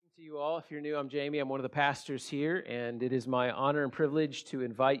see you all. If you're new, I'm Jamie. I'm one of the pastors here, and it is my honor and privilege to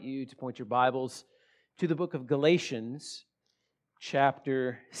invite you to point your Bibles to the book of Galatians,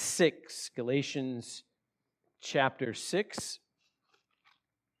 chapter 6. Galatians, chapter 6.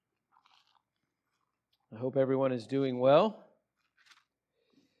 I hope everyone is doing well.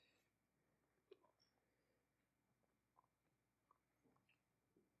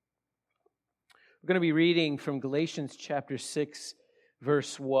 We're going to be reading from Galatians chapter 6,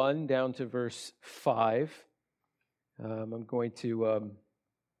 verse 1 down to verse 5. I'm going to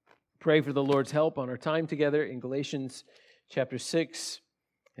pray for the Lord's help on our time together in Galatians chapter 6,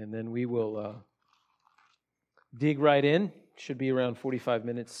 and then we will dig right in. Should be around 45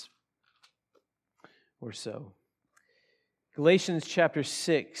 minutes or so. Galatians chapter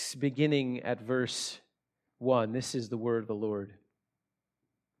 6, beginning at verse 1. This is the word of the Lord.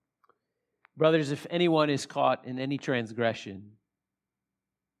 Brothers, if anyone is caught in any transgression,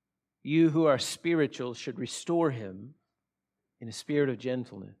 you who are spiritual should restore him in a spirit of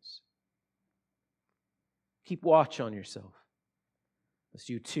gentleness. Keep watch on yourself, lest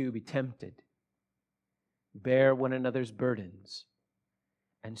you too be tempted. Bear one another's burdens,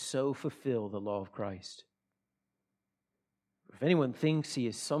 and so fulfill the law of Christ. If anyone thinks he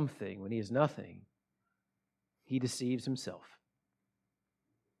is something when he is nothing, he deceives himself.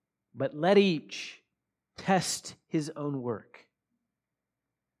 But let each test his own work,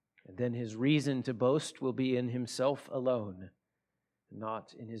 and then his reason to boast will be in himself alone,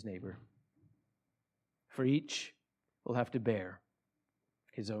 not in his neighbor. For each will have to bear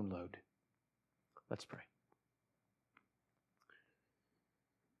his own load. Let's pray.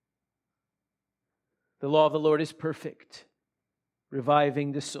 The law of the Lord is perfect,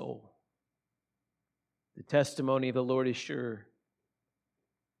 reviving the soul. The testimony of the Lord is sure,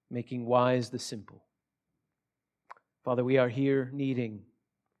 making wise the simple. Father, we are here needing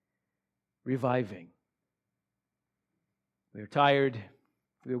reviving. We are tired,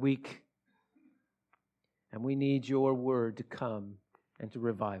 we are weak, and we need your word to come and to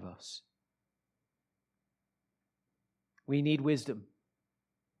revive us. We need wisdom.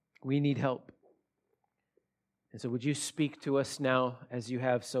 We need help. And so would you speak to us now, as you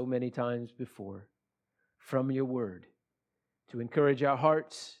have so many times before, from your word, to encourage our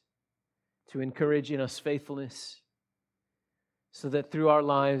hearts, to encourage in us faithfulness, so that through our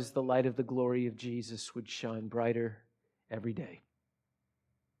lives the light of the glory of Jesus would shine brighter every day.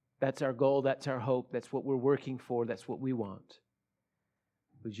 That's our goal, that's our hope, that's what we're working for, that's what we want.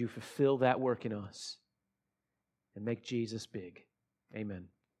 Would you fulfill that work in us and make Jesus big? Amen.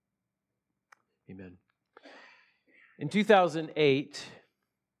 Amen. In 2008,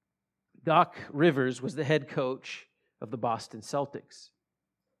 Doc Rivers was the head coach of the Boston Celtics.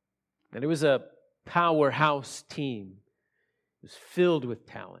 And it was a powerhouse team. It was filled with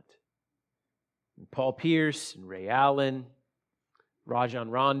talent. And Paul Pierce and Ray Allen,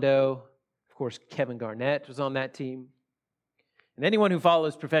 Rajon Rondo, of course, Kevin Garnett was on that team. And anyone who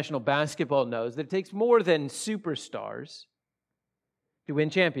follows professional basketball knows that it takes more than superstars to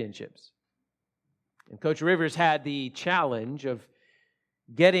win championships. And Coach Rivers had the challenge of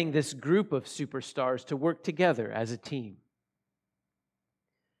getting this group of superstars to work together as a team.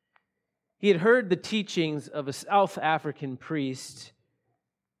 He had heard the teachings of a South African priest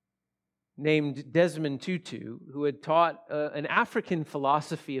named Desmond Tutu, who had taught an African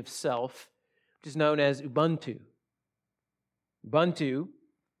philosophy of self, which is known as Ubuntu. Ubuntu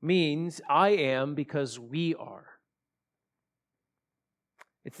means I am because we are.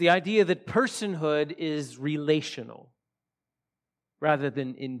 It's the idea that personhood is relational rather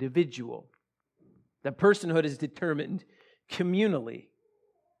than individual. That personhood is determined communally.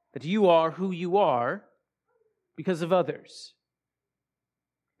 That you are who you are because of others.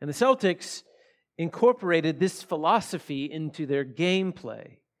 And the Celtics incorporated this philosophy into their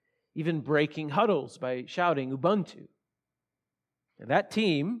gameplay, even breaking huddles by shouting Ubuntu. And that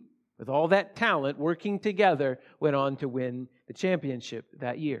team, with all that talent working together, went on to win the championship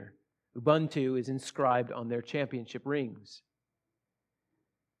that year. Ubuntu is inscribed on their championship rings.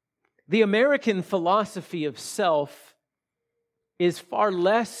 The American philosophy of self is far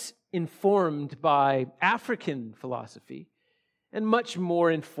less informed by African philosophy and much more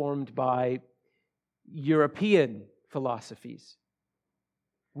informed by European philosophies.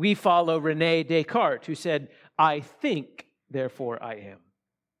 We follow René Descartes, who said, I think, therefore I am.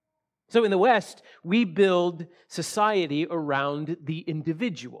 So in the West, we build society around the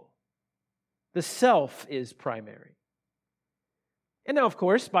individual. The self is primary. And now, of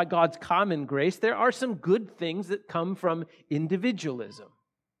course, by God's common grace, there are some good things that come from individualism.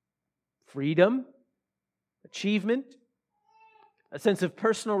 Freedom, achievement, a sense of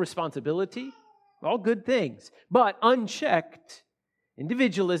personal responsibility, all good things. But unchecked,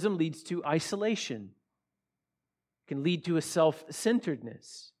 individualism leads to isolation, can lead to a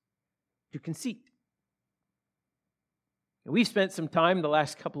self-centeredness, to conceit. And we've spent some time the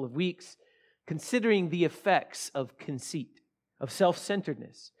last couple of weeks considering the effects of conceit, of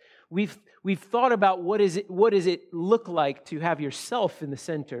self-centeredness. We've thought about what does it look like to have yourself in the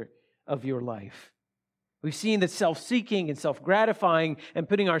center of your life. We've seen that self-seeking and self-gratifying and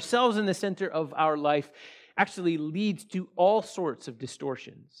putting ourselves in the center of our life actually leads to all sorts of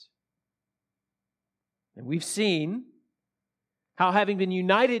distortions. And we've seen how, having been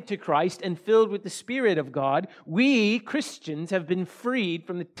united to Christ and filled with the Spirit of God, we Christians have been freed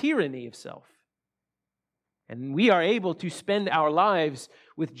from the tyranny of self. And we are able to spend our lives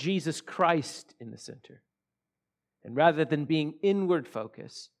with Jesus Christ in the center. And rather than being inward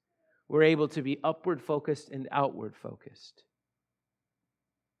focused, we're able to be upward focused and outward focused.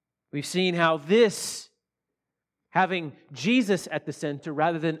 We've seen how this, having Jesus at the center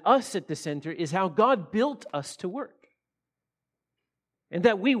rather than us at the center, is how God built us to work. And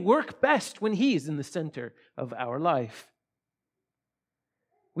that we work best when He is in the center of our life.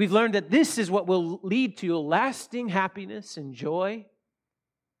 We've learned that this is what will lead to lasting happiness and joy,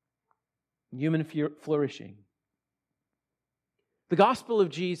 and human flourishing. The gospel of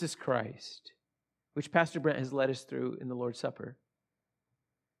Jesus Christ, which Pastor Brent has led us through in the Lord's Supper,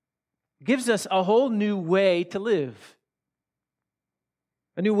 gives us a whole new way to live,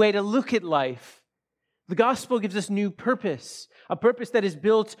 a new way to look at life. The gospel gives us new purpose, a purpose that is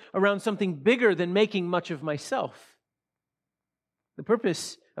built around something bigger than making much of myself. The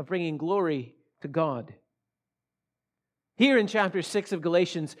purpose of bringing glory to God. Here in chapter 6 of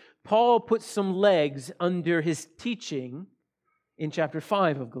Galatians, Paul puts some legs under his teaching in chapter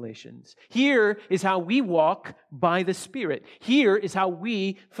 5 of Galatians. Here is how we walk by the Spirit. Here is how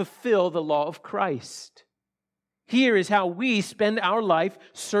we fulfill the law of Christ. Here is how we spend our life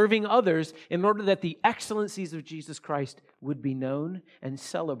serving others in order that the excellencies of Jesus Christ would be known and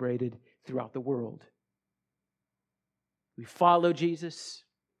celebrated throughout the world. We follow Jesus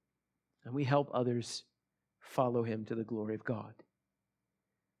and we help others follow Him to the glory of God.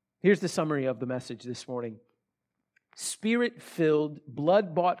 Here's the summary of the message this morning. Spirit-filled,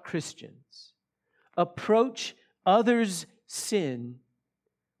 blood-bought Christians approach others' sin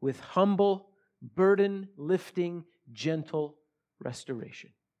with humble, burden-lifting, gentle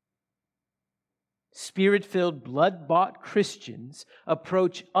restoration. Spirit-filled, blood-bought Christians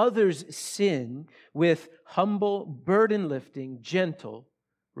approach others' sin with humble, burden-lifting, gentle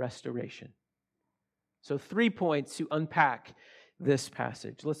restoration. So 3 points to unpack this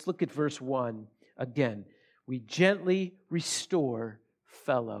passage. Let's look at verse 1 again. We gently restore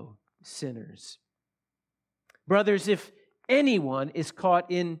fellow sinners. Brothers, if anyone is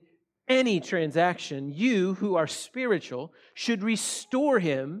caught in any transaction, you who are spiritual should restore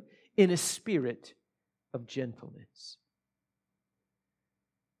him in a spirit of gentleness.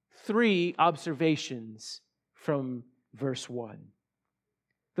 3 observations from verse 1.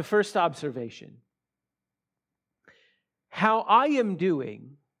 The first observation: how I am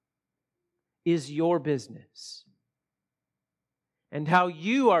doing is your business, and how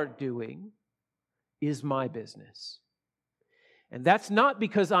you are doing is my business. And that's not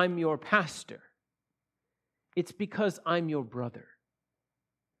because I'm your pastor. It's because I'm your brother.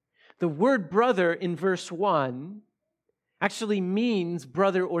 The word brother in verse 1 actually means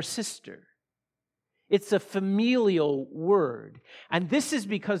brother or sister. It's a familial word. And this is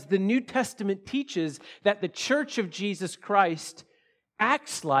because the New Testament teaches that the church of Jesus Christ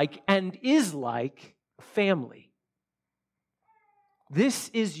acts like and is like a family. This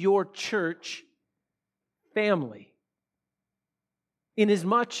is your church family,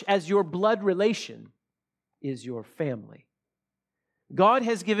 inasmuch as your blood relation is your family. God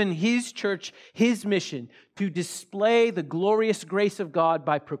has given His church His mission to display the glorious grace of God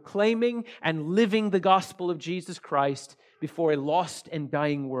by proclaiming and living the gospel of Jesus Christ before a lost and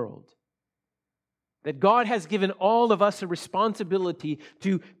dying world. That God has given all of us a responsibility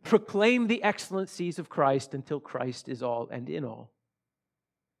to proclaim the excellencies of Christ until Christ is all and in all.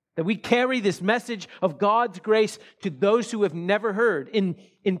 That we carry this message of God's grace to those who have never heard in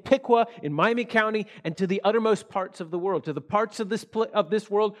Piqua, in Miami County, and to the uttermost parts of the world, to the parts of this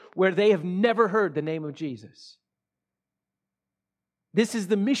world where they have never heard the name of Jesus. This is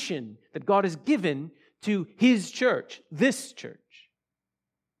the mission that God has given to His church, this church.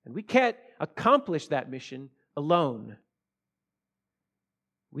 And we can't accomplish that mission alone.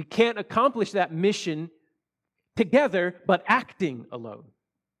 We can't accomplish that mission together, but acting alone.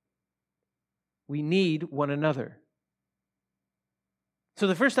 We need one another. So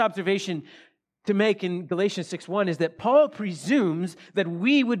the first observation to make in Galatians 6:1 is that Paul presumes that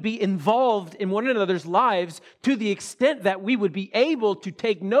we would be involved in one another's lives to the extent that we would be able to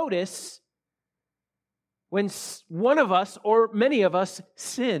take notice when one of us or many of us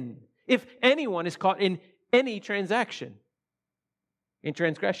sin. If anyone is caught in any transgression.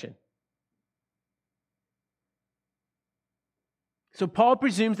 So Paul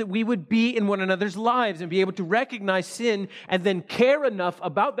presumes that we would be in one another's lives and be able to recognize sin and then care enough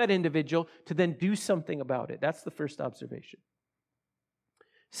about that individual to then do something about it. That's the first observation.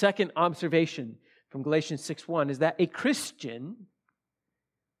 Second observation from Galatians 6:1 is that a Christian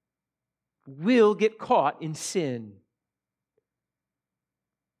will get caught in sin.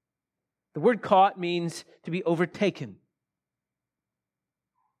 The word caught means to be overtaken.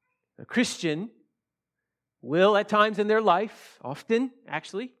 A Christian will at times in their life, often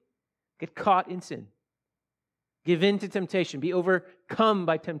actually, get caught in sin. Give in to temptation, be overcome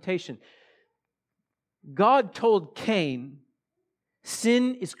by temptation. God told Cain,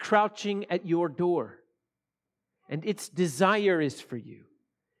 sin is crouching at your door, and its desire is for you,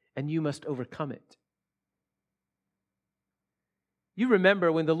 and you must overcome it. You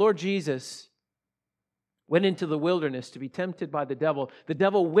remember when the Lord Jesus went into the wilderness to be tempted by the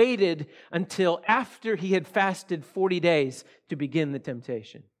devil waited until after he had fasted 40 days to begin the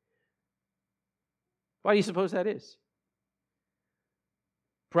temptation. Why do you suppose that is?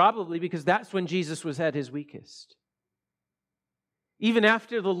 Probably because that's when Jesus was at his weakest. Even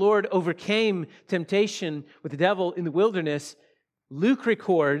after the Lord overcame temptation with the devil in the wilderness, Luke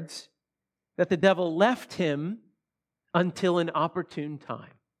records that the devil left him until an opportune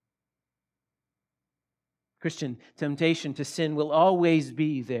time. Christian, temptation to sin will always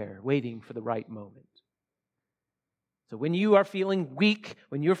be there, waiting for the right moment. So when you are feeling weak,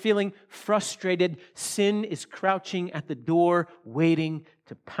 when you're feeling frustrated, sin is crouching at the door, waiting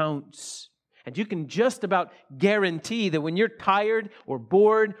to pounce. And you can just about guarantee that when you're tired or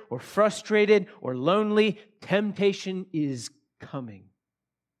bored or frustrated or lonely, temptation is coming.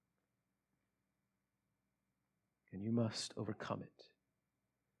 And you must overcome it.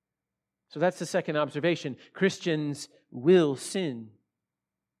 So that's the second observation. Christians will sin.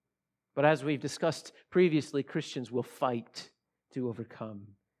 But as we've discussed previously, Christians will fight to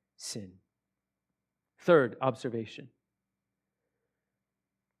overcome sin. Third observation.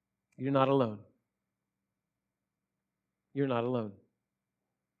 You're not alone. You're not alone.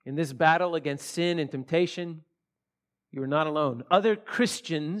 In this battle against sin and temptation, you're not alone. Other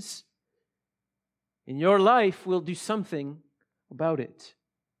Christians in your life will do something about it.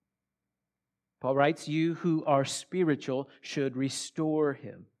 Paul writes, you who are spiritual should restore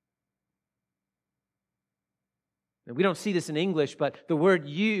him. And we don't see this in English, but the word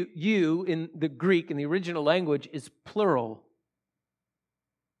you in the Greek, in the original language, is plural.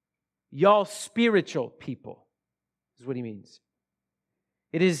 Y'all spiritual people is what he means.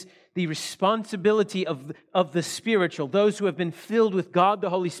 It is the responsibility of the spiritual, those who have been filled with God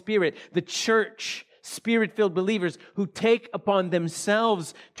the Holy Spirit, the church, Spirit-filled believers who take upon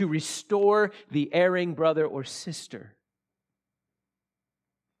themselves to restore the erring brother or sister.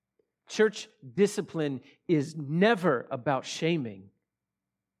 Church discipline is never about shaming.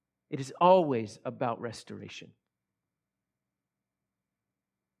 It is always about restoration.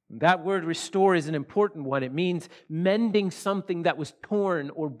 That word restore is an important one. It means mending something that was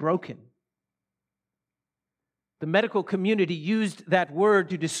torn or broken. The medical community used that word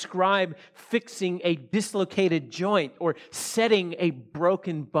to describe fixing a dislocated joint or setting a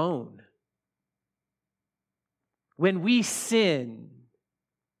broken bone. When we sin,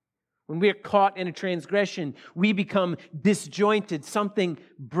 when we are caught in a transgression, we become disjointed. Something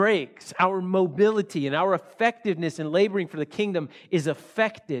breaks. Our mobility and our effectiveness in laboring for the kingdom is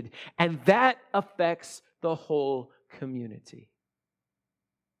affected, and that affects the whole community.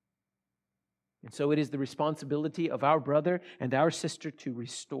 And so it is the responsibility of our brother and our sister to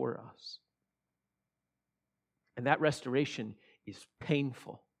restore us. And that restoration is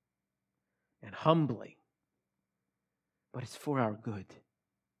painful and humbling, but it's for our good.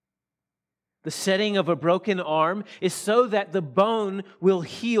 The setting of a broken arm is so that the bone will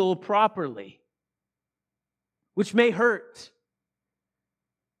heal properly, which may hurt,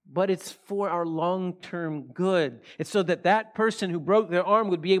 but it's for our long-term good. It's so that that person who broke their arm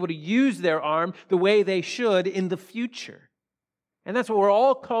would be able to use their arm the way they should in the future. And that's what we're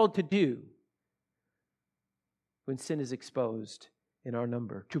all called to do when sin is exposed in our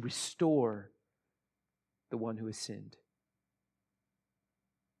number, to restore the one who has sinned.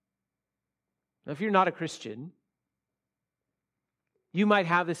 Now, if you're not a Christian, you might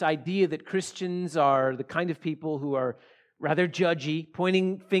have this idea that Christians are the kind of people who are rather judgy,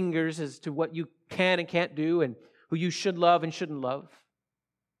 pointing fingers as to what you can and can't do and who you should love and shouldn't love.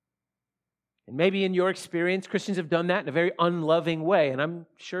 And maybe in your experience, Christians have done that in a very unloving way, and I'm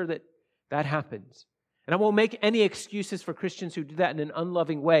sure that that happens. And I won't make any excuses for Christians who do that in an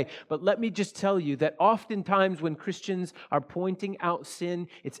unloving way, but let me just tell you that oftentimes when Christians are pointing out sin,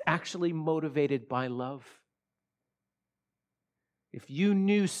 it's actually motivated by love. If you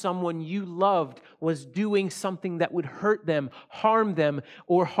knew someone you loved was doing something that would hurt them,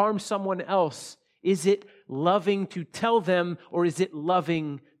 or harm someone else, is it loving to tell them, or is it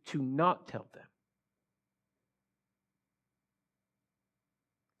loving to not tell them?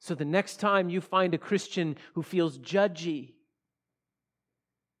 So the next time you find a Christian who feels judgy,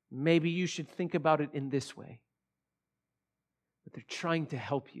 maybe you should think about it in this way. That they're trying to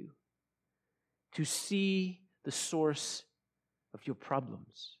help you to see the source of your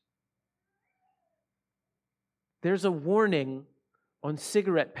problems. There's a warning on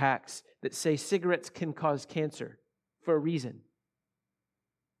cigarette packs that say cigarettes can cause cancer for a reason.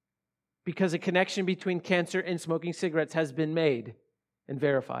 Because a connection between cancer and smoking cigarettes has been made and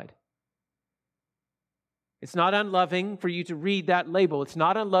verified. It's not unloving for you to read that label. It's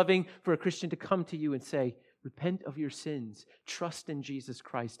not unloving for a Christian to come to you and say, repent of your sins, trust in Jesus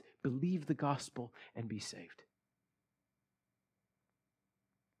Christ, believe the gospel, and be saved.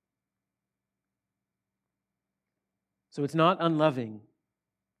 So it's not unloving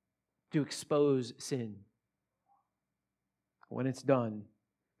to expose sin when it's done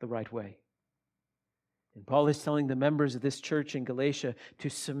the right way. And Paul is telling the members of this church in Galatia to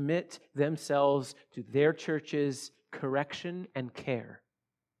submit themselves to their church's correction and care.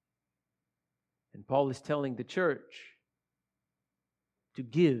 And Paul is telling the church to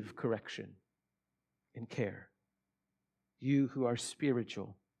give correction and care. You who are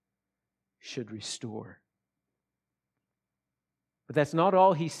spiritual should restore. But that's not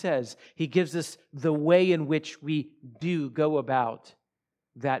all he says. He gives us the way in which we do go about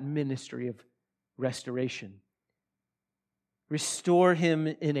that ministry of restoration. Restore him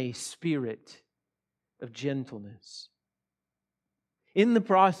in a spirit of gentleness. In the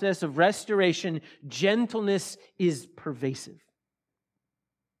process of restoration, gentleness is pervasive.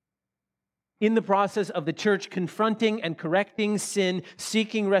 In the process of the church confronting and correcting sin,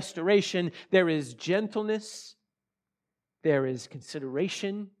 seeking restoration, there is gentleness, there is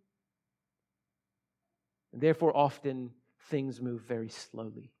consideration, and therefore often things move very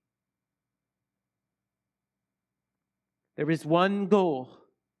slowly. There is one goal.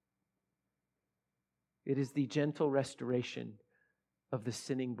 It is the gentle restoration of the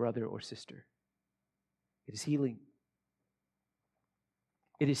sinning brother or sister. It is healing.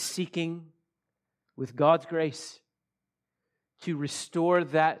 It is seeking, with God's grace, to restore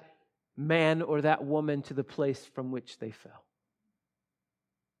that man or that woman to the place from which they fell,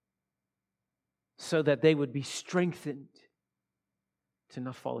 so that they would be strengthened to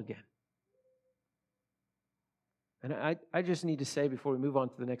not fall again. And I just need to say before we move on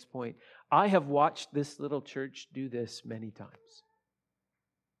to the next point, I have watched this little church do this many times.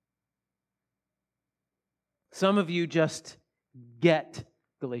 Some of you just get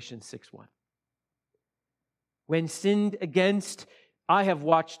Galatians 6:1. When sinned against, I have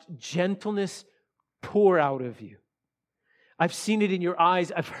watched gentleness pour out of you. I've seen it in your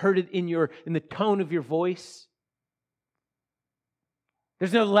eyes. I've heard it in the tone of your voice.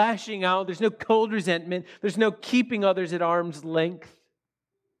 There's no lashing out. There's no cold resentment. There's no keeping others at arm's length.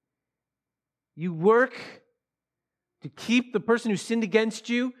 You work to keep the person who sinned against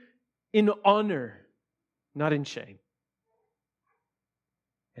you in honor, not in shame.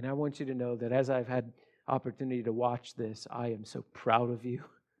 And I want you to know that as I've had opportunity to watch this, I am so proud of you.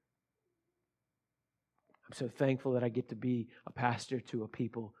 I'm so thankful that I get to be a pastor to a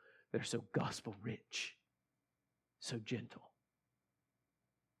people that are so gospel rich, so gentle.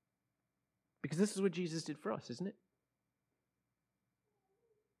 Because this is what Jesus did for us, isn't it?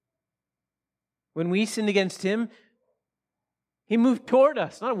 When we sinned against Him, He moved toward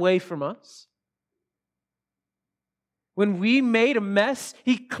us, not away from us. When we made a mess,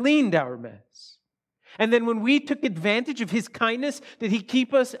 He cleaned our mess. And then when we took advantage of His kindness, did He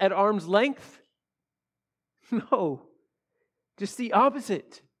keep us at arm's length? No, just the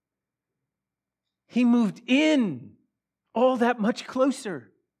opposite. He moved in all that much closer.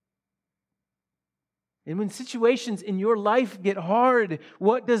 And when situations in your life get hard,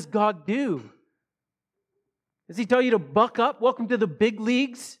 what does God do? Does He tell you to buck up? Welcome to the big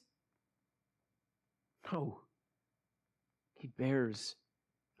leagues? No. He bears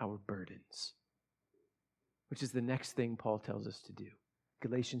our burdens, which is the next thing Paul tells us to do.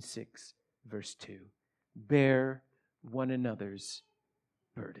 Galatians 6, verse 2. Bear one another's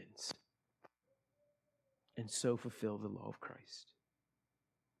burdens, and so fulfill the law of Christ.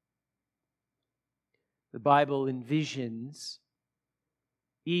 The Bible envisions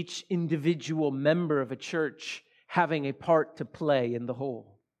each individual member of a church having a part to play in the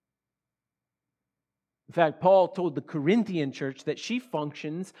whole. In fact, Paul told the Corinthian church that she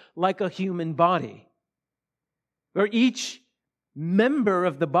functions like a human body, where each member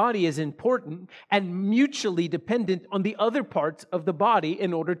of the body is important and mutually dependent on the other parts of the body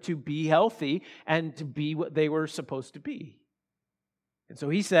in order to be healthy and to be what they were supposed to be. And so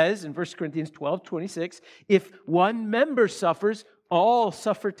he says in 1 Corinthians 12:26, if one member suffers, all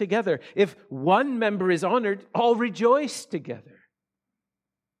suffer together. If one member is honored, all rejoice together.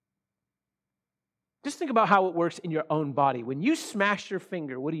 Just think about how it works in your own body. When you smash your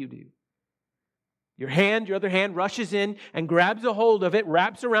finger, what do? Your other hand rushes in and grabs a hold of it,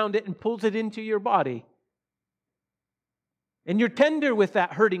 wraps around it, and pulls it into your body. And you're tender with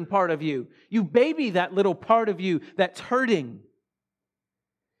that hurting part of you. You baby that little part of you that's hurting.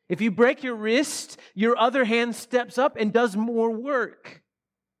 If you break your wrist, your other hand steps up and does more work.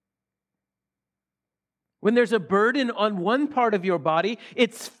 When there's a burden on one part of your body,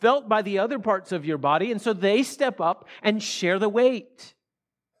 it's felt by the other parts of your body, and so they step up and share the weight.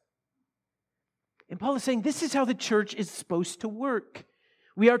 And Paul is saying this is how the church is supposed to work.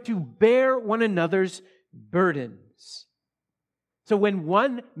 We are to bear one another's burdens. So when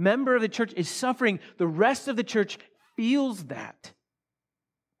one member of the church is suffering, the rest of the church feels that.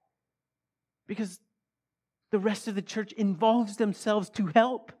 Because the rest of the church involves themselves to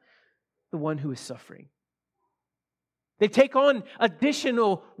help the one who is suffering. They take on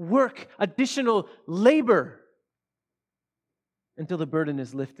additional work, additional labor until the burden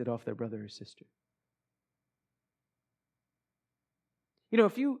is lifted off their brother or sister. You know,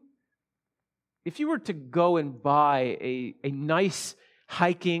 if you were to go and buy a nice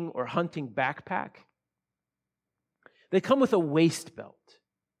hiking or hunting backpack, they come with a waist belt.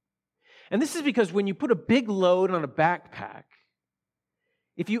 And this is because when you put a big load on a backpack,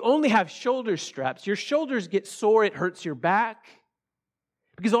 if you only have shoulder straps, your shoulders get sore, it hurts your back,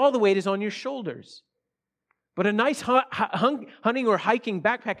 because all the weight is on your shoulders. But a nice hunting or hiking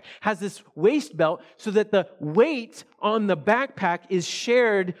backpack has this waist belt so that the weight on the backpack is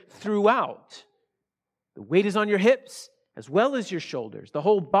shared throughout. The weight is on your hips as well as your shoulders. The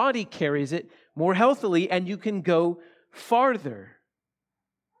whole body carries it more healthily, and you can go farther.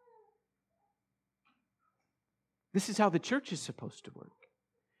 This is how the church is supposed to work.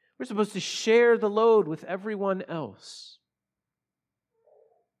 We're supposed to share the load with everyone else.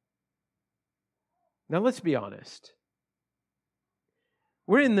 Now, let's be honest.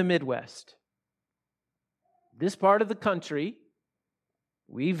 We're in the Midwest. This part of the country,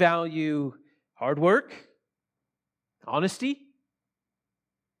 we value hard work, honesty,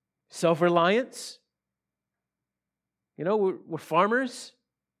 self-reliance. You know, we're farmers,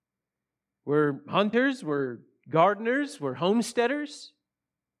 we're hunters, we're gardeners, we're homesteaders.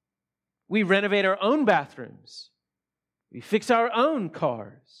 We renovate our own bathrooms. We fix our own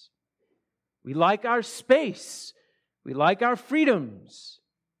cars. We like our space. We like our freedoms.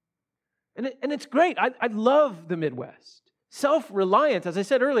 And it's great. I love the Midwest. Self-reliance, as I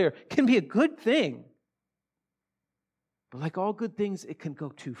said earlier, can be a good thing. But like all good things, it can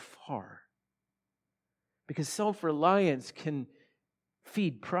go too far. Because self-reliance can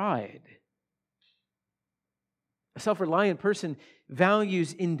feed pride. A self-reliant person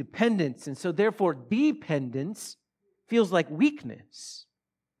values independence, and so therefore dependence feels like weakness.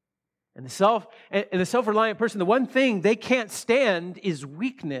 And the self-reliant person, the one thing they can't stand is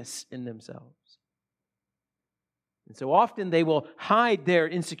weakness in themselves. And so often they will hide their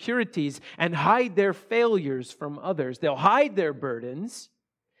insecurities and hide their failures from others. They'll hide their burdens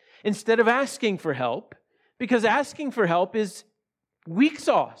instead of asking for help, because asking for help is weak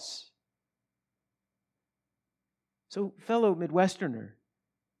sauce. So, fellow Midwesterner,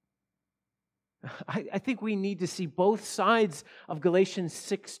 I think we need to see both sides of Galatians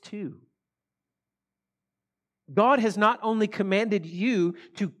 6:2. God has not only commanded you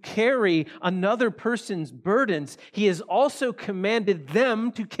to carry another person's burdens, He has also commanded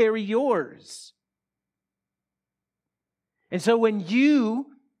them to carry yours. And so when you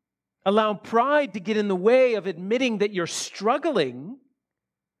allow pride to get in the way of admitting that you're struggling,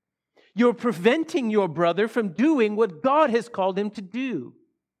 you're preventing your brother from doing what God has called him to do.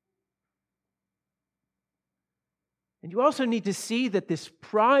 And you also need to see that this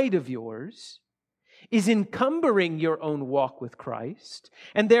pride of yours is encumbering your own walk with Christ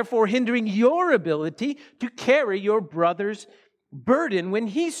and therefore hindering your ability to carry your brother's burden when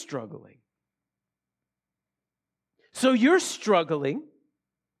he's struggling. So you're struggling,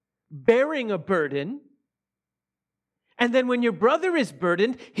 bearing a burden, and then when your brother is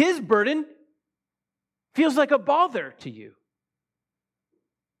burdened, his burden feels like a bother to you.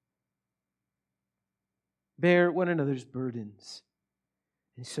 Bear one another's burdens,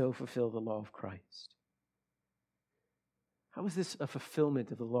 and so fulfill the law of Christ. How is this a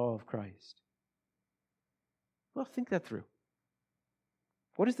fulfillment of the law of Christ? Well, think that through.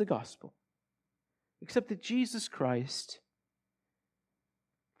 What is the gospel? Except that Jesus Christ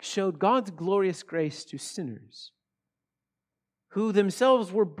showed God's glorious grace to sinners who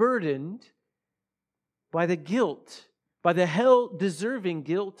themselves were burdened by the guilt, by the hell-deserving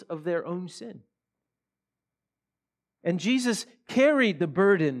guilt of their own sin. And Jesus carried the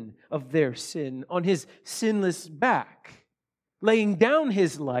burden of their sin on his sinless back, laying down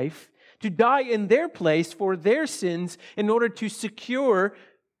his life to die in their place for their sins in order to secure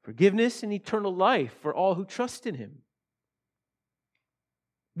forgiveness and eternal life for all who trust in him.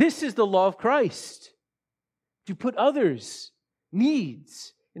 This is the law of Christ, to put others'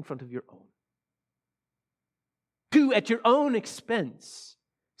 needs in front of your own. To, at your own expense,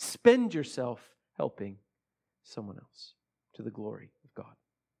 spend yourself helping someone else to the glory of God.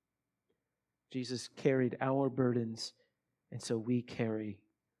 Jesus carried our burdens, and so we carry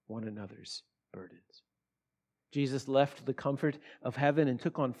one another's burdens. Jesus left the comfort of heaven and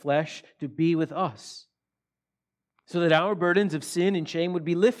took on flesh to be with us, so that our burdens of sin and shame would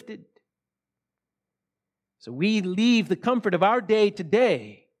be lifted. So we leave the comfort of our day to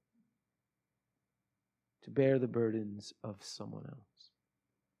day to bear the burdens of someone else.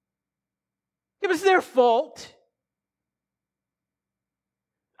 It was their fault.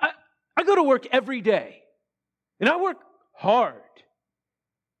 I go to work every day, and I work hard,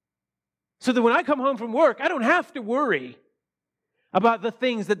 so that when I come home from work, I don't have to worry about the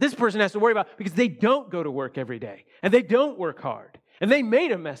things that this person has to worry about, because they don't go to work every day, and they don't work hard, and they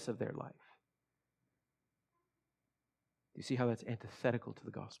made a mess of their life. Do you see how that's antithetical to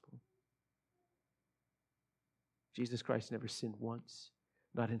the gospel? Jesus Christ never sinned once,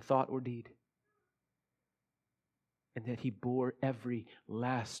 not in thought or deed. And that he bore every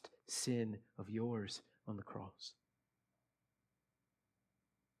last sin of yours on the cross.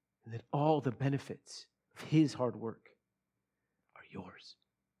 And that all the benefits of his hard work are yours.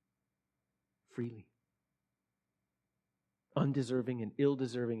 Freely. Undeserving and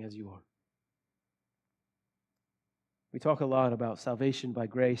ill-deserving as you are. We talk a lot about salvation by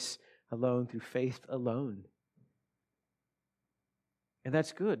grace alone, through faith alone. And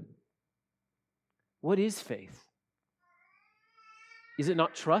that's good. What is faith? Is it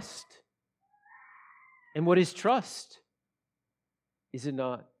not trust? And what is trust? Is it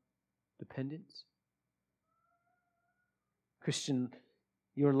not dependence? Christian,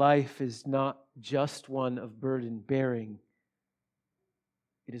 your life is not just one of burden bearing.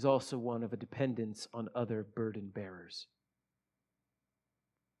 It is also one of a dependence on other burden bearers.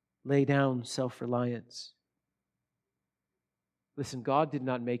 Lay down self-reliance. Listen, God did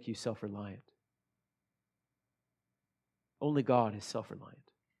not make you self-reliant. Only God is self-reliant.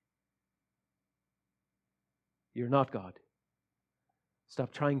 You're not God.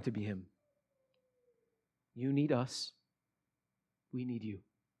 Stop trying to be him. You need us. We need you.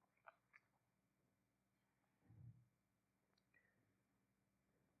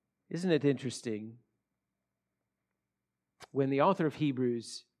 Isn't it interesting when the author of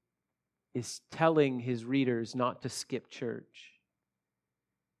Hebrews is telling his readers not to skip church?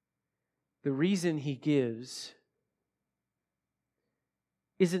 The reason he gives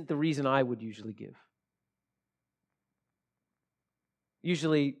isn't the reason I would usually give.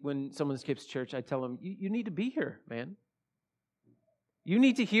 Usually when someone skips church, I tell them, you need to be here, man. You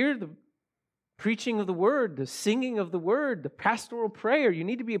need to hear the preaching of the word, the singing of the word, the pastoral prayer. You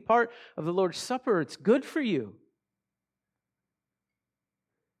need to be a part of the Lord's Supper. It's good for you.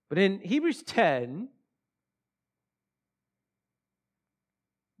 But in Hebrews 10,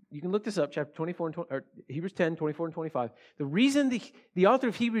 you can look this up, chapter 24 and 20, or Hebrews 10, 24 and 25. The reason the author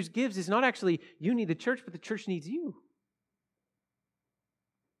of Hebrews gives is not actually you need the church, but the church needs you.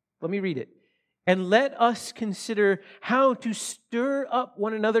 Let me read it. And let us consider how to stir up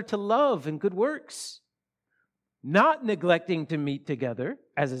one another to love and good works, not neglecting to meet together,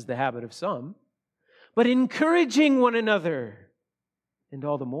 as is the habit of some, but encouraging one another, and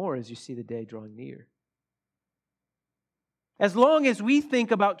all the more as you see the day drawing near. As long as we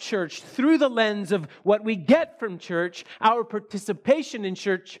think about church through the lens of what we get from church, our participation in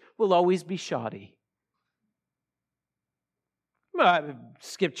church will always be shoddy. Well, I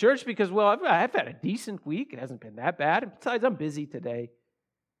skipped church because, well, I've had a decent week. It hasn't been that bad. And besides, I'm busy today.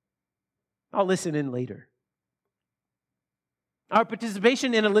 I'll listen in later. Our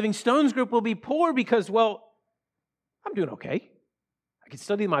participation in a Living Stones group will be poor because, well, I'm doing okay. I can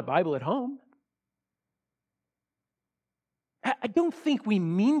study my Bible at home. I don't think we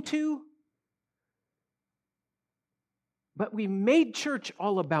mean to, but we made church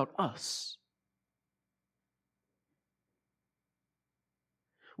all about us.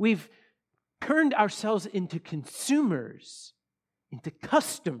 We've turned ourselves into consumers, into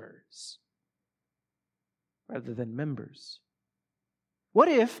customers, rather than members. What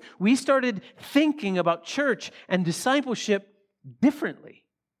if we started thinking about church and discipleship differently?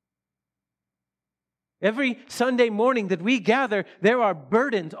 Every Sunday morning that we gather, there are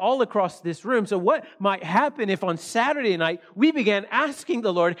burdens all across this room. So what might happen if on Saturday night we began asking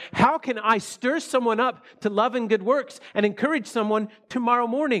the Lord, how can I stir someone up to love and good works and encourage someone tomorrow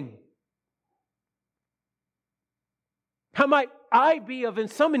morning? How might I be of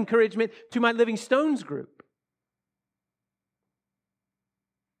some encouragement to my Living Stones group?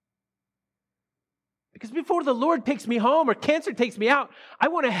 Because before the Lord takes me home or cancer takes me out, I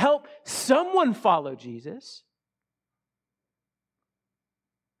want to help someone follow Jesus.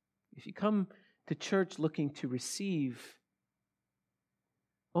 If you come to church looking to receive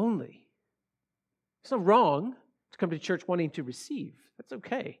only, it's not wrong to come to church wanting to receive. That's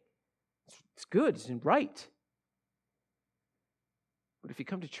okay. It's good. It's right. But if you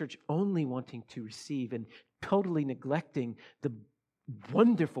come to church only wanting to receive and totally neglecting the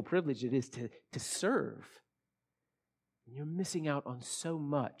wonderful privilege it is to serve, you're missing out on so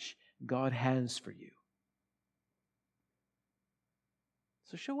much God has for you.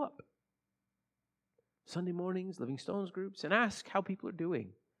 So show up. Sunday mornings, Living Stones groups, and ask how people are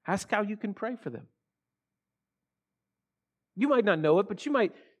doing. Ask how you can pray for them. You might not know it, but you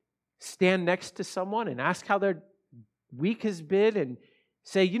might stand next to someone and ask how their week has been and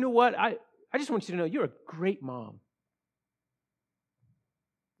say, you know what, I just want you to know you're a great mom.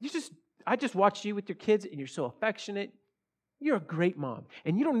 I just watched you with your kids and you're so affectionate. You're a great mom.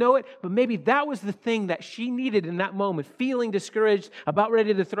 And you don't know it, but maybe that was the thing that she needed in that moment, feeling discouraged, about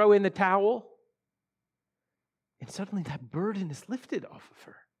ready to throw in the towel. And suddenly that burden is lifted off of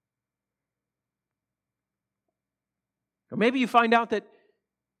her. Or maybe you find out that,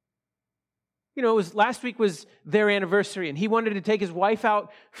 last week was their anniversary and he wanted to take his wife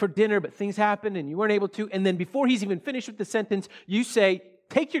out for dinner, but things happened and you weren't able to. And then before he's even finished with the sentence, you say,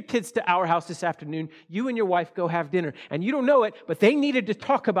 take your kids to our house this afternoon. You and your wife go have dinner. And you don't know it, but they needed to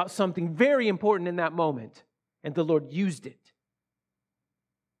talk about something very important in that moment. And the Lord used it.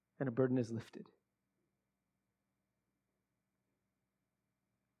 And a burden is lifted.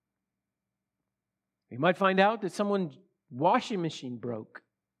 You might find out that someone's washing machine broke.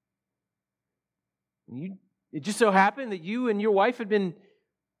 It just so happened that you and your wife had been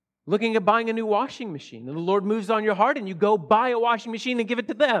looking at buying a new washing machine. And the Lord moves on your heart and you go buy a washing machine and give it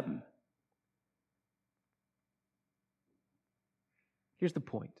to them. Here's the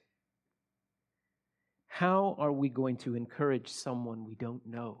point. How are we going to encourage someone we don't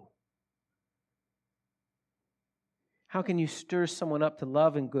know? How can you stir someone up to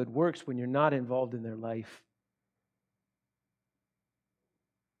love and good works when you're not involved in their life?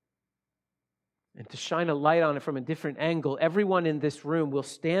 And to shine a light on it from a different angle, everyone in this room will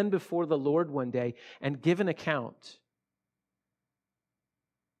stand before the Lord one day and give an account.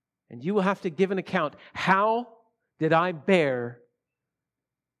 And you will have to give an account. How did I bear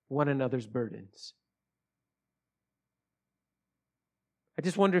one another's burdens? I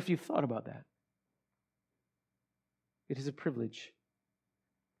just wonder if you've thought about that. It is a privilege.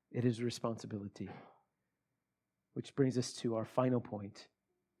 It is a responsibility. Which brings us to our final point.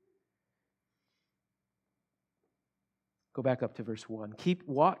 Go back up to verse 1. Keep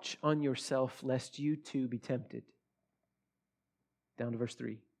watch on yourself, lest you too be tempted. Down to verse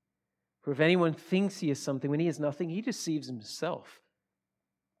 3. For if anyone thinks he is something when he is nothing, he deceives himself.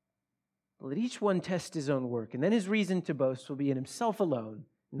 Let each one test his own work, and then his reason to boast will be in himself alone,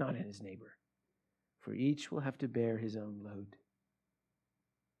 not in his neighbor. For each will have to bear his own load.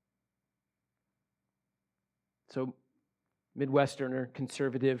 So, Midwesterner,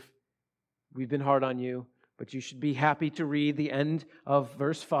 conservative, we've been hard on you. But you should be happy to read the end of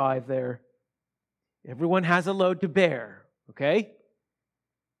verse 5 there. Everyone has a load to bear, okay?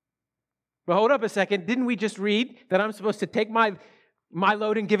 But hold up a second. Didn't we just read that I'm supposed to take my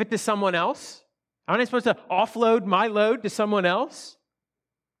load and give it to someone else? Aren't I supposed to offload my load to someone else?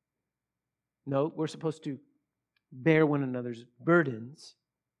 No, we're supposed to bear one another's burdens,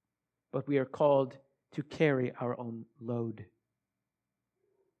 but we are called to carry our own load.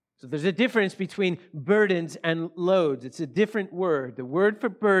 So there's a difference between burdens and loads. It's a different word. The word for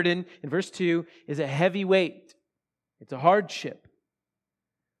burden in verse 2 is a heavy weight. It's a hardship.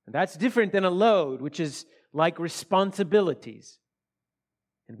 And that's different than a load, which is like responsibilities.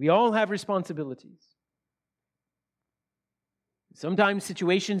 And we all have responsibilities. Sometimes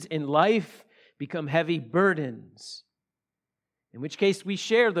situations in life become heavy burdens, in which case we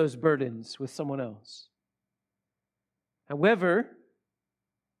share those burdens with someone else. However,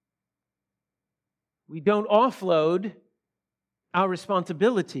 we don't offload our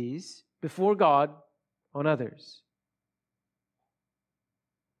responsibilities before God on others.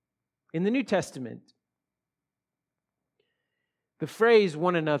 In the New Testament, the phrase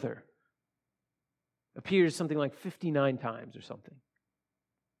one another appears something like 59 times or something.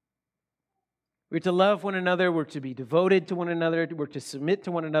 We're to love one another, we're to be devoted to one another, we're to submit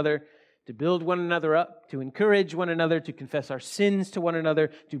to one another, to build one another up, to encourage one another, to confess our sins to one another,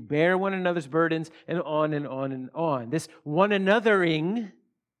 to bear one another's burdens, and on and on and on. This one anothering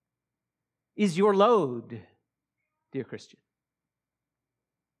is your load, dear Christian.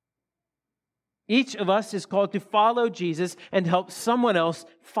 Each of us is called to follow Jesus and help someone else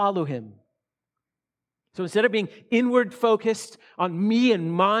follow Him. So instead of being inward focused on me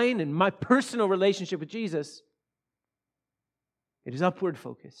and mine and my personal relationship with Jesus, it is upward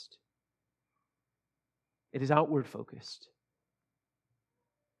focused. It is outward focused.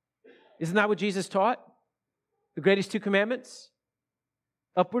 Isn't that what Jesus taught? The greatest two commandments?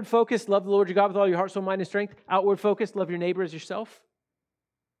 Upward focused, love the Lord your God with all your heart, soul, mind, and strength. Outward focused, love your neighbor as yourself.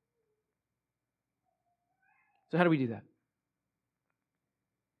 So how do we do that?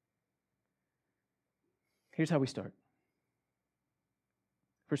 Here's how we start.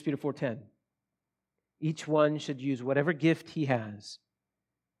 1 Peter 4:10. Each one should use whatever gift he has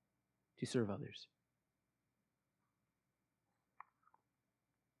to serve others.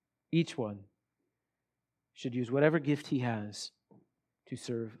 Each one should use whatever gift he has to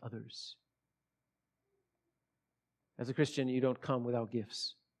serve others. As a Christian, you don't come without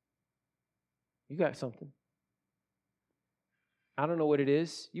gifts. You got something. I don't know what it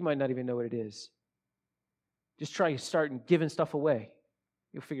is. You might not even know what it is. Just try starting giving stuff away.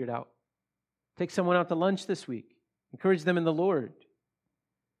 You'll figure it out. Take someone out to lunch this week. Encourage them in the Lord.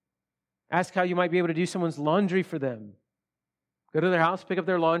 Ask how you might be able to do someone's laundry for them. Go to their house, pick up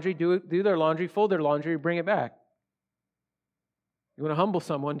their laundry, do their laundry, fold their laundry, bring it back. You want to humble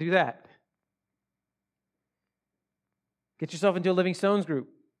someone, do that. Get yourself into a Living Stones group.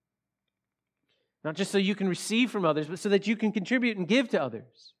 Not just so you can receive from others, but so that you can contribute and give to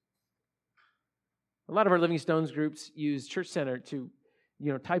others. A lot of our Living Stones groups use Church Center to,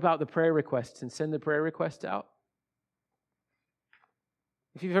 type out the prayer requests and send the prayer requests out.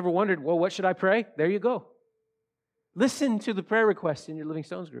 If you've ever wondered, well, what should I pray? There you go. Listen to the prayer requests in your Living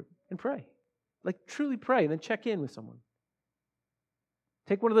Stones group and pray. Truly pray, and then check in with someone.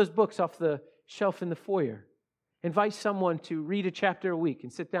 Take one of those books off the shelf in the foyer. Invite someone to read a chapter a week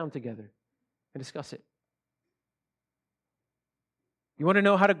and sit down together and discuss it. You want to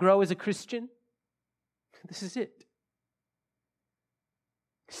know how to grow as a Christian? This is it.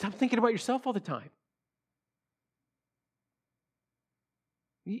 Stop thinking about yourself all the time.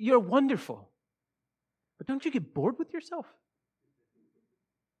 You're wonderful. But don't you get bored with yourself?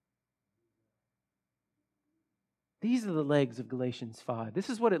 These are the legs of Galatians 5. This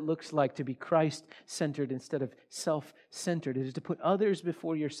is what it looks like to be Christ-centered instead of self-centered. It is to put others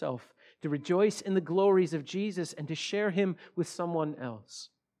before yourself, to rejoice in the glories of Jesus and to share Him with someone else.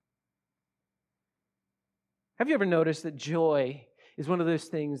 Have you ever noticed that joy is one of those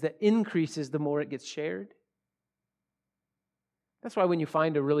things that increases the more it gets shared? That's why when you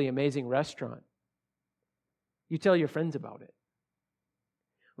find a really amazing restaurant, you tell your friends about it.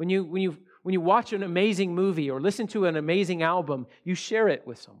 When you watch an amazing movie or listen to an amazing album, you share it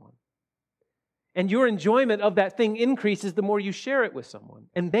with someone. And your enjoyment of that thing increases the more you share it with someone,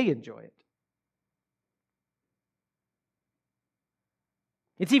 and they enjoy it.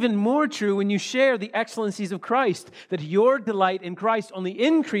 It's even more true when you share the excellencies of Christ, that your delight in Christ only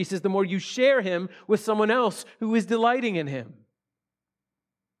increases the more you share Him with someone else who is delighting in Him.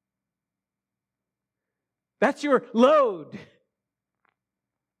 That's your load.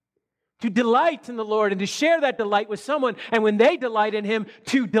 To delight in the Lord and to share that delight with someone, and when they delight in Him,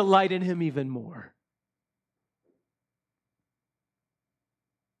 to delight in Him even more.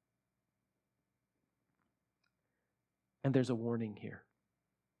 And there's a warning here.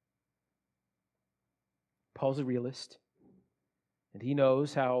 Paul's a realist, and he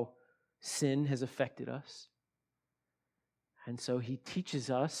knows how sin has affected us. And so he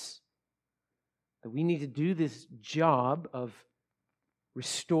teaches us that we need to do this job of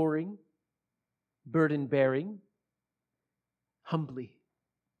restoring, burden-bearing, humbly.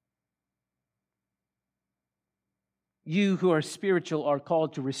 You who are spiritual are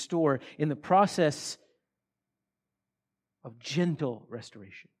called to restore in the process of gentle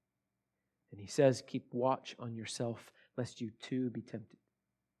restoration. And he says, keep watch on yourself, lest you too be tempted.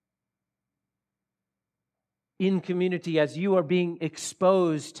 In community, as you are being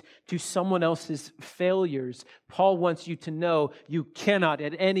exposed to someone else's failures, Paul wants you to know you cannot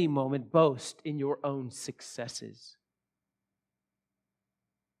at any moment boast in your own successes.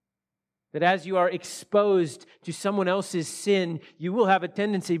 That as you are exposed to someone else's sin, you will have a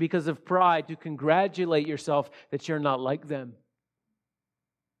tendency, because of pride, to congratulate yourself that you're not like them.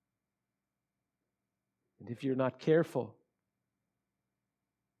 And if you're not careful,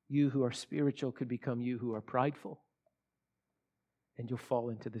 you who are spiritual could become you who are prideful. And you'll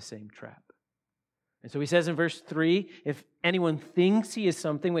fall into the same trap. And so he says in verse 3, if anyone thinks he is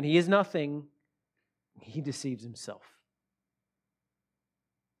something when he is nothing, he deceives himself.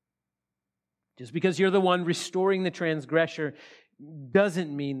 Just because you're the one restoring the transgressor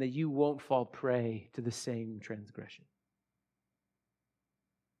doesn't mean that you won't fall prey to the same transgression.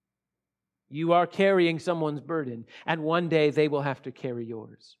 You are carrying someone's burden, and one day they will have to carry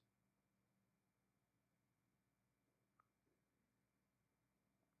yours.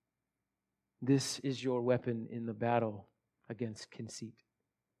 This is your weapon in the battle against conceit.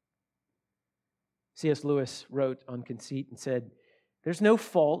 C.S. Lewis wrote on conceit and said, "There's no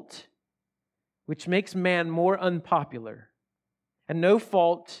fault which makes man more unpopular, and no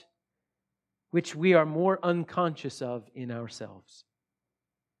fault which we are more unconscious of in ourselves.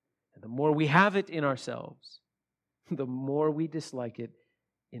 And the more we have it in ourselves, the more we dislike it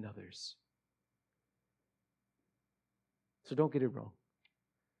in others." So don't get it wrong.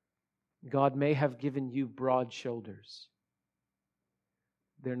 God may have given you broad shoulders.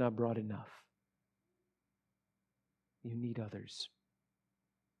 They're not broad enough. You need others.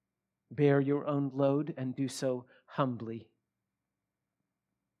 Bear your own load and do so humbly.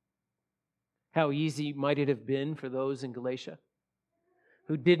 How easy might it have been for those in Galatia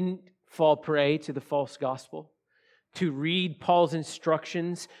who didn't fall prey to the false gospel to read Paul's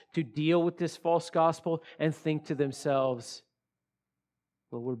instructions to deal with this false gospel and think to themselves,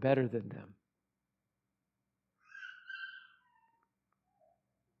 well, we're better than them.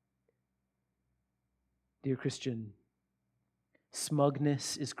 Dear Christian,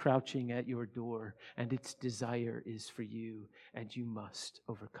 smugness is crouching at your door, and its desire is for you, and you must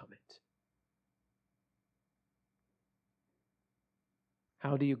overcome it.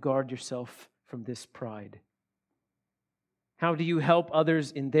 How do you guard yourself from this pride? How do you help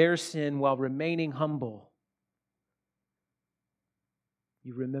others in their sin while remaining humble?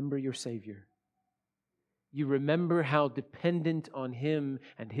 You remember your Savior. You remember how dependent on Him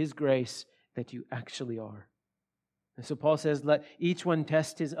and His grace that you actually are. And so Paul says, let each one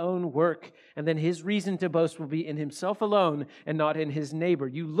test his own work, and then his reason to boast will be in himself alone and not in his neighbor.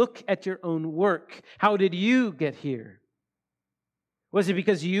 You look at your own work. How did you get here? Was it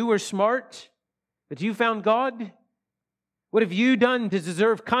because you were smart, that you found God? What have you done to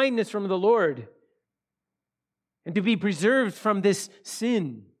deserve kindness from the Lord and to be preserved from this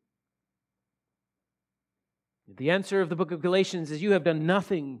sin? The answer of the book of Galatians is you have done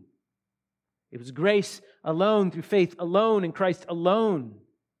nothing. It was grace alone, through faith alone, in Christ alone.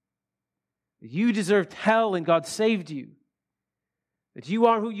 You deserved hell and God saved you. That you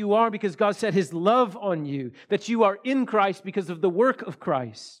are who you are because God set His love on you. That you are in Christ because of the work of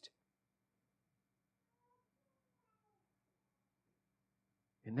Christ.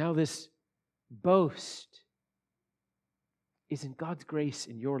 And now this boast is in God's grace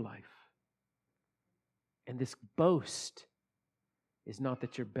in your life. And this boast is not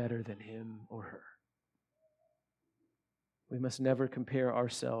that you're better than him or her. We must never compare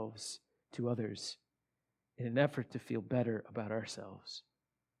ourselves to others in an effort to feel better about ourselves.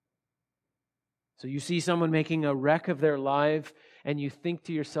 So you see someone making a wreck of their life and you think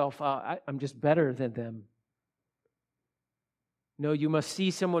to yourself, I'm just better than them. No, you must see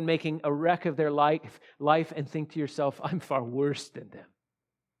someone making a wreck of their life and think to yourself, I'm far worse than them.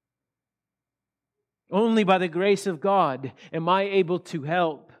 Only by the grace of God am I able to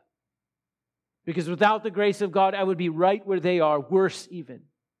help. Because without the grace of God, I would be right where they are, worse even.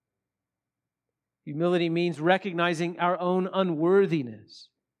 Humility means recognizing our own unworthiness.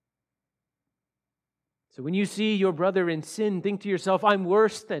 So when you see your brother in sin, think to yourself, I'm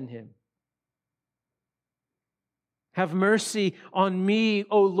worse than him. Have mercy on me,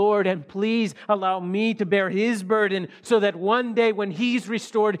 O Lord, and please allow me to bear his burden so that one day when he's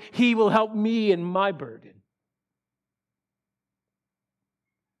restored, he will help me in my burden.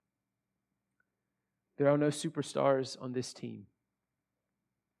 There are no superstars on this team.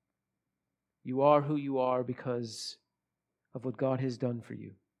 You are who you are because of what God has done for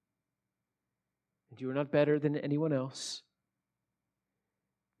you. And you are not better than anyone else.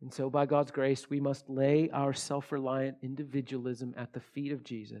 And so by God's grace, we must lay our self-reliant individualism at the feet of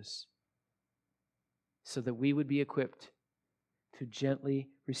Jesus so that we would be equipped to gently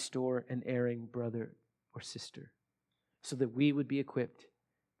restore an erring brother or sister, so that we would be equipped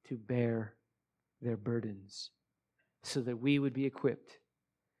to bear their burdens, so that we would be equipped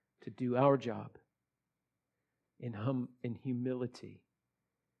to do our job in humility,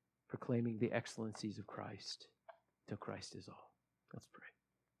 proclaiming the excellencies of Christ till Christ is all. Let's pray.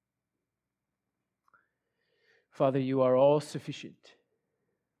 Father, you are all sufficient,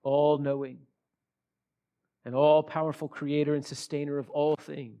 all knowing, and all powerful creator and sustainer of all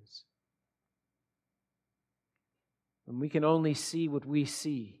things. And we can only see what we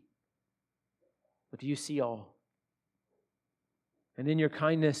see, but you see all. And in your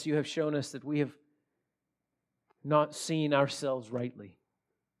kindness, you have shown us that we have not seen ourselves rightly.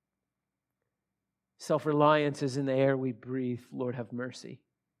 Self-reliance is in the air we breathe. Lord, have mercy.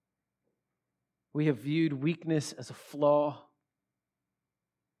 We have viewed weakness as a flaw,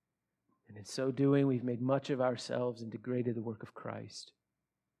 and in so doing, we've made much of ourselves and degraded the work of Christ.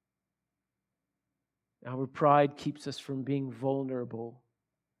 Our pride keeps us from being vulnerable,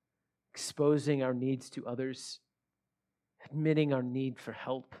 exposing our needs to others, admitting our need for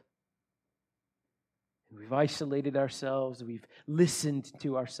help. And we've isolated ourselves, we've listened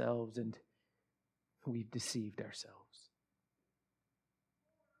to ourselves, and we've deceived ourselves.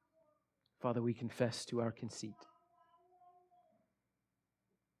 Father, we confess to our conceit.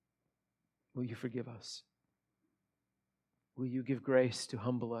 Will you forgive us? Will you give grace to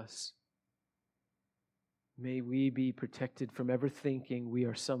humble us? May we be protected from ever thinking we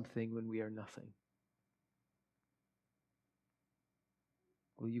are something when we are nothing.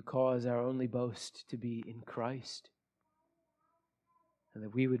 Will you cause our only boast to be in Christ? And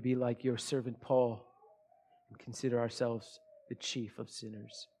that we would be like your servant Paul and consider ourselves the chief of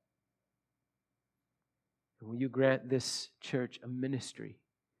sinners. And will you grant this church a ministry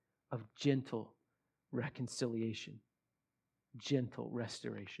of gentle reconciliation, gentle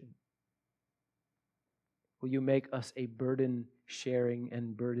restoration? Will you make us a burden-sharing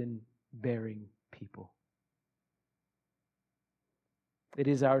and burden-bearing people? It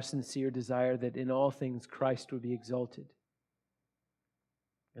is our sincere desire that in all things Christ would be exalted,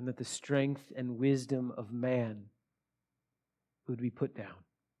 and that the strength and wisdom of man would be put down,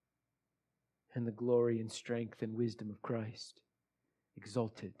 and the glory and strength and wisdom of Christ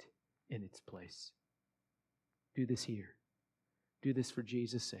exalted in its place. Do this here. Do this for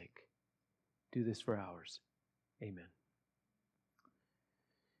Jesus' sake. Do this for ours. Amen.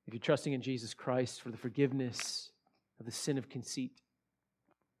 If you're trusting in Jesus Christ for the forgiveness of the sin of conceit,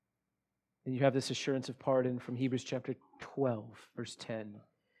 then you have this assurance of pardon from Hebrews chapter 12, verse 10.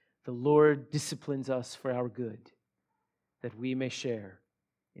 The Lord disciplines us for our good, that we may share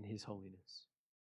in His holiness.